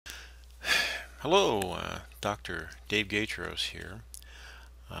Hello, Dr. Dave Gatros here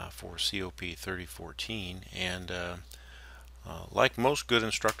for COP 3014, and like most good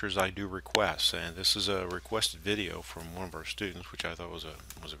instructors, I do requests, and this is a requested video from one of our students, which I thought was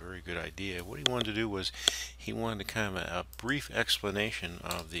a very good idea. What he wanted to do was he wanted to kind of a brief explanation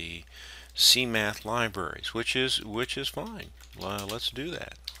of the cmath libraries, which is fine. Let's do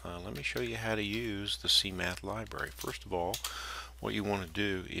that. Let me show you how to use the cmath library. First of all, what you want to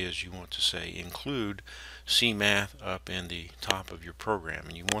do is you want to say include cmath up in the top of your program,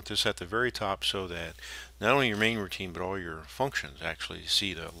 and you want this at the very top so that not only your main routine but all your functions actually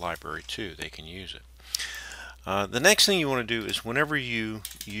see the library too. They can use it. The next thing you want to do is whenever you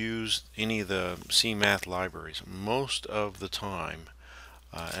use any of the cmath libraries, most of the time,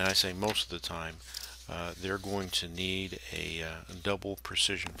 and I say most of the time, they're going to need a double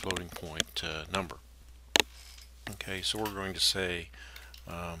precision floating point number. Okay, so we're going to say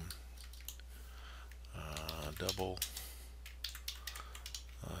double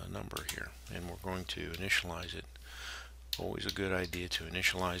number here, and we're going to initialize it. Always a good idea to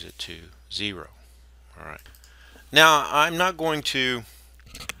initialize it to 0. Alright. Now, I'm not going to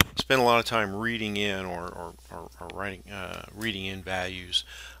spend a lot of time reading in or writing, reading in values.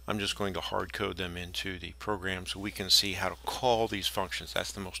 I'm just going to hard code them into the program so we can see how to call these functions.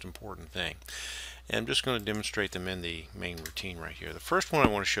 That's the most important thing. And I'm just going to demonstrate them in the main routine right here. The first one I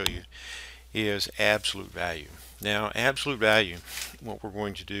want to show you is absolute value. Now, absolute value, what we're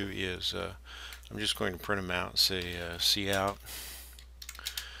going to do is I'm just going to print them out and say cout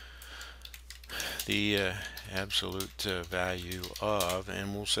the absolute value of,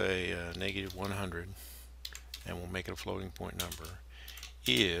 and we'll say negative 100, and we'll make it a floating point number,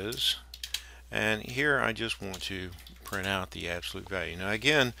 is, and here I just want to print out the absolute value. Now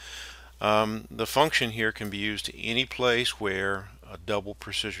again, the function here can be used to any place where a double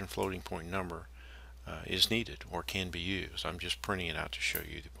precision floating point number is needed or can be used. I'm just printing it out to show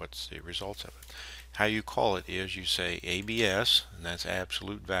you what's the results of it. How you call it is you say ABS, and that's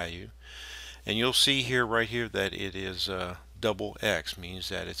absolute value, and you'll see here right here that it is double X, means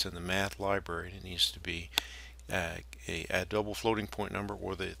that it's in the math library and it needs to be a double floating point number,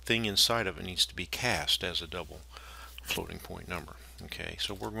 or the thing inside of it needs to be cast as a double floating point number. Okay,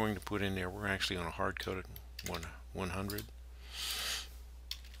 so we're going to put in there, we're actually on a hard-coded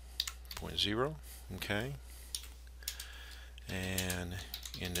 100.0, okay, and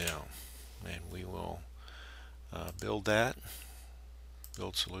in down, and we will build that,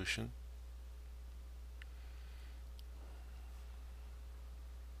 build solution.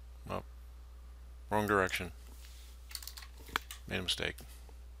 Oh, wrong direction, made a mistake.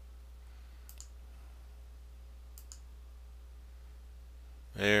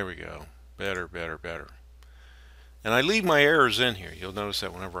 There we go. Better. And I leave my errors in here. You'll notice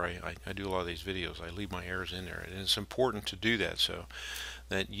that whenever I do a lot of these videos, I leave my errors in there. And it's important to do that so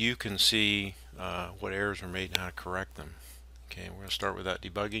that you can see what errors are made and how to correct them. Okay, we're going to start with that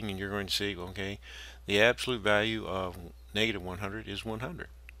debugging, and you're going to see, okay, the absolute value of negative 100 is 100.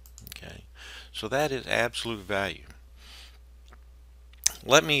 Okay, so that is absolute value.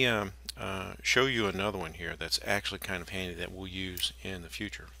 Let me show you another one here that's actually kind of handy that we'll use in the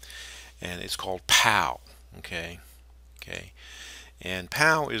future, and it's called POW. Okay, and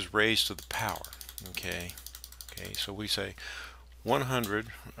POW is raised to the power. Okay, so we say 100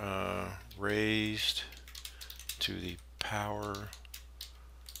 raised to the power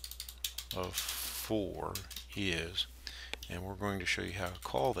of 4 is, and we're going to show you how to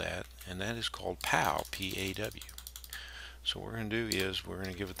call that, and that is called POW, P-A-W. So what we're going to do is we're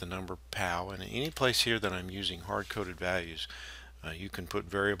going to give it the number POW, and in any place here that I'm using hard-coded values, you can put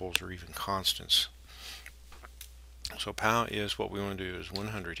variables or even constants. So POW is, what we want to do is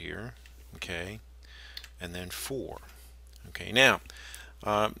 100 here, okay, and then 4. Okay, now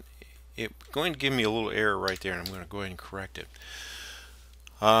it's going to give me a little error right there, and I'm going to go ahead and correct it.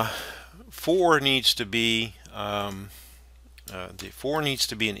 4 needs to be the 4 needs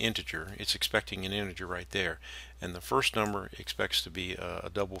to be an integer. It's expecting an integer right there, and the first number expects to be a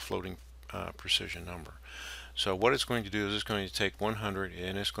double floating precision number. So what it's going to do is it's going to take 100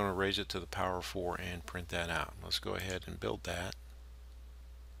 and it's going to raise it to the power of 4 and print that out. Let's go ahead and build that.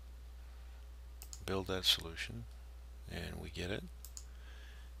 Build that solution, and we get it.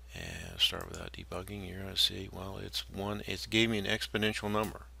 And start without debugging. You're going to see, well, it's it gave me an exponential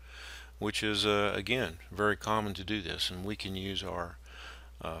number, which is again very common to do this, and we can use our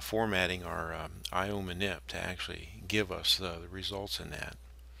formatting, our IO manip, to actually give us the results in that.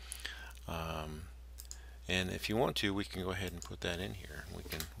 And if you want to, we can go ahead and put that in here. We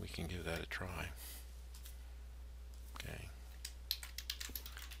can give that a try. Okay,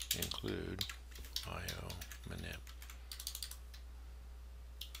 include IO manip.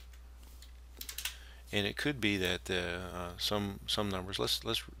 And it could be that some numbers. Let's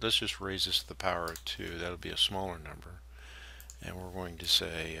just raise this to the power of 2. That'll be a smaller number, and we're going to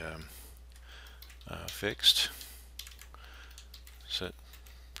say fixed. Set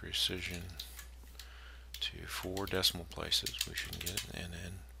precision to 4 decimal places. We should get it, and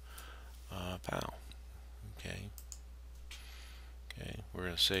then pow. Okay. Okay. We're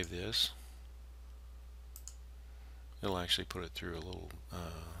going to save this. It'll actually put it through a little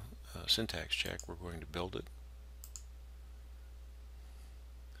syntax check. We're going to build it,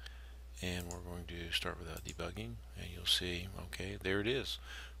 and we're going to start without debugging, and you'll see, okay, there it is,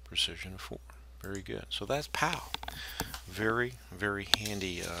 precision of 4. Very good. So that's POW. Very, very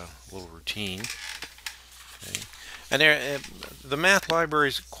handy little routine. Okay. And there, the math library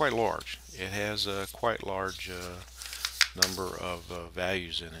is quite large. It has a quite large number of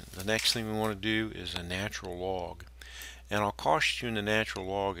values in it. The next thing we want to do is a natural log. And I'll caution you, in the natural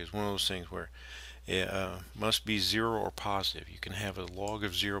log is one of those things where it must be 0 or positive. You can have a log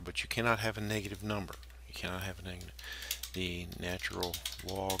of 0, but you cannot have a negative number. You cannot have a negative. The natural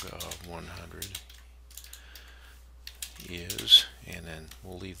log of 100 is, and then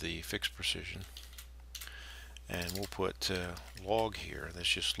we'll leave the fixed precision, and we'll put log here. That's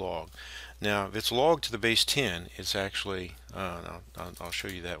just log. Now, if it's log to the base 10, it's actually, I'll show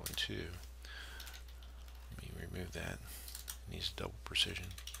you that one too. Let me remove that. It needs double precision.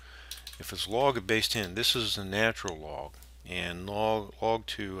 If it's log of base 10, this is a natural log, and log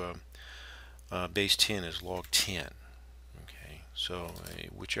to base 10 is log 10. Okay, so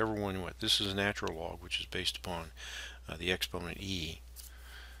whichever one you want. This is a natural log, which is based upon the exponent e,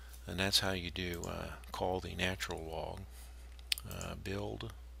 and that's how you do call the natural log.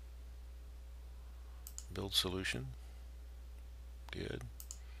 Build solution. Good.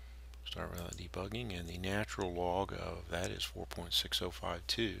 Start with debugging, and the natural log of that is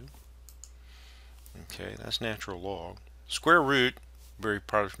 4.6052. Okay, that's natural log. Square root, very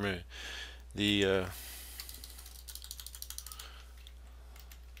product familiar. The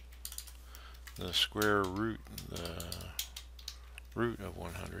square root, root of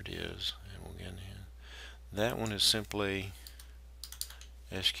 100 is, and we'll get in here. That one is simply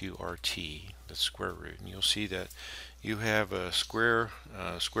SQRT, the square root, and you'll see that you have a square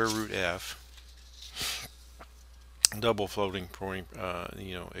root f, double floating point,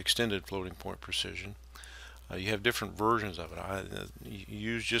 extended floating point precision. You have different versions of it. You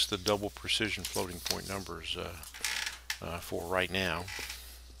use just the double precision floating point numbers for right now.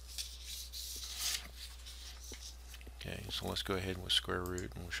 Okay, so let's go ahead with square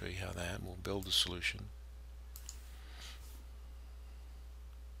root, and we'll show you how that. We'll build the solution,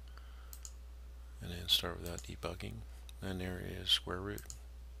 and then start without debugging, and there is square root.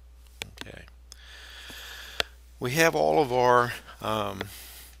 Okay, we have all of our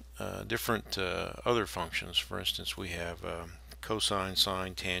different other functions. For instance, we have cosine,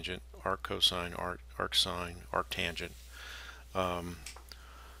 sine, tangent, arc cosine, arc sine, arc tangent.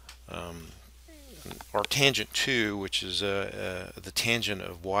 Arctangent 2, which is the tangent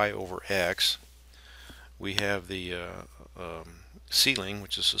of y over x. We have the ceiling,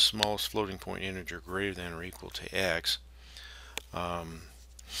 which is the smallest floating point integer greater than or equal to x.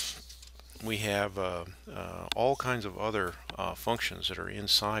 We have all kinds of other functions that are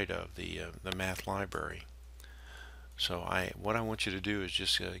inside of the math library. So what I want you to do is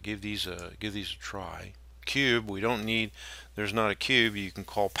just give these a try. Cube, we don't need, there's not a cube. You can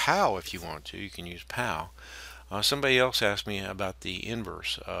call POW if you want to. You can use POW. Somebody else asked me about the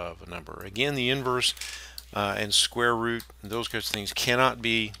inverse of a number. Again, the inverse and square root, those kinds of things cannot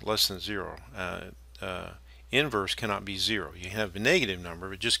be less than 0. Inverse cannot be 0. You have a negative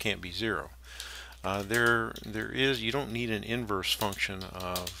number, it just can't be 0. You don't need an inverse function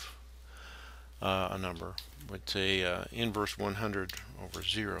of a number. Let's say inverse 100 over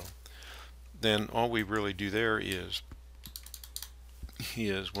 0. Then all we really do there is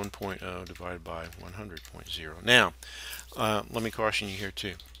 1.0 divided by 100.0. Now, let me caution you here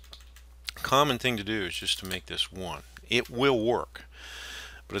too. Common thing to do is just to make this 1. It will work,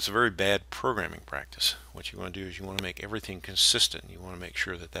 but it's a very bad programming practice. What you want to do is you want to make everything consistent. You want to make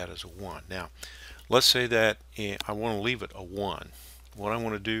sure that that is a 1. Now, let's say that I want to leave it a 1. What I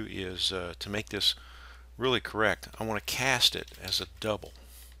want to do is to make this really correct, I want to cast it as a double.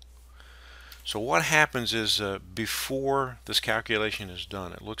 So what happens is before this calculation is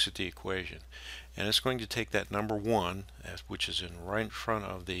done, it looks at the equation, and it's going to take that number 1, which is right in front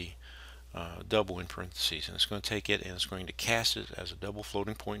of the double in parentheses, and it's going to take it and it's going to cast it as a double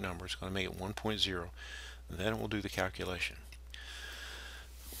floating point number. It's going to make it 1.0, and then it will do the calculation.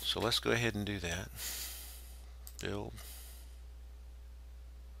 So let's go ahead and do that. Build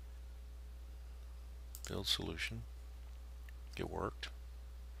solution. It worked.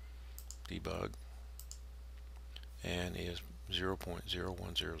 Debug, and is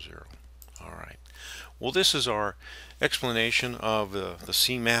 0.0100. Alright. Well, this is our explanation of the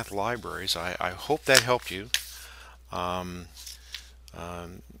cmath libraries. I hope that helped you.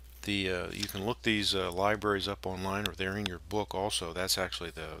 You can look these libraries up online, or they're in your book also. That's actually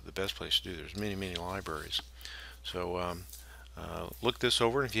the best place to do. There's many libraries. So look this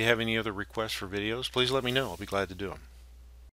over, and if you have any other requests for videos, please let me know. I'll be glad to do them.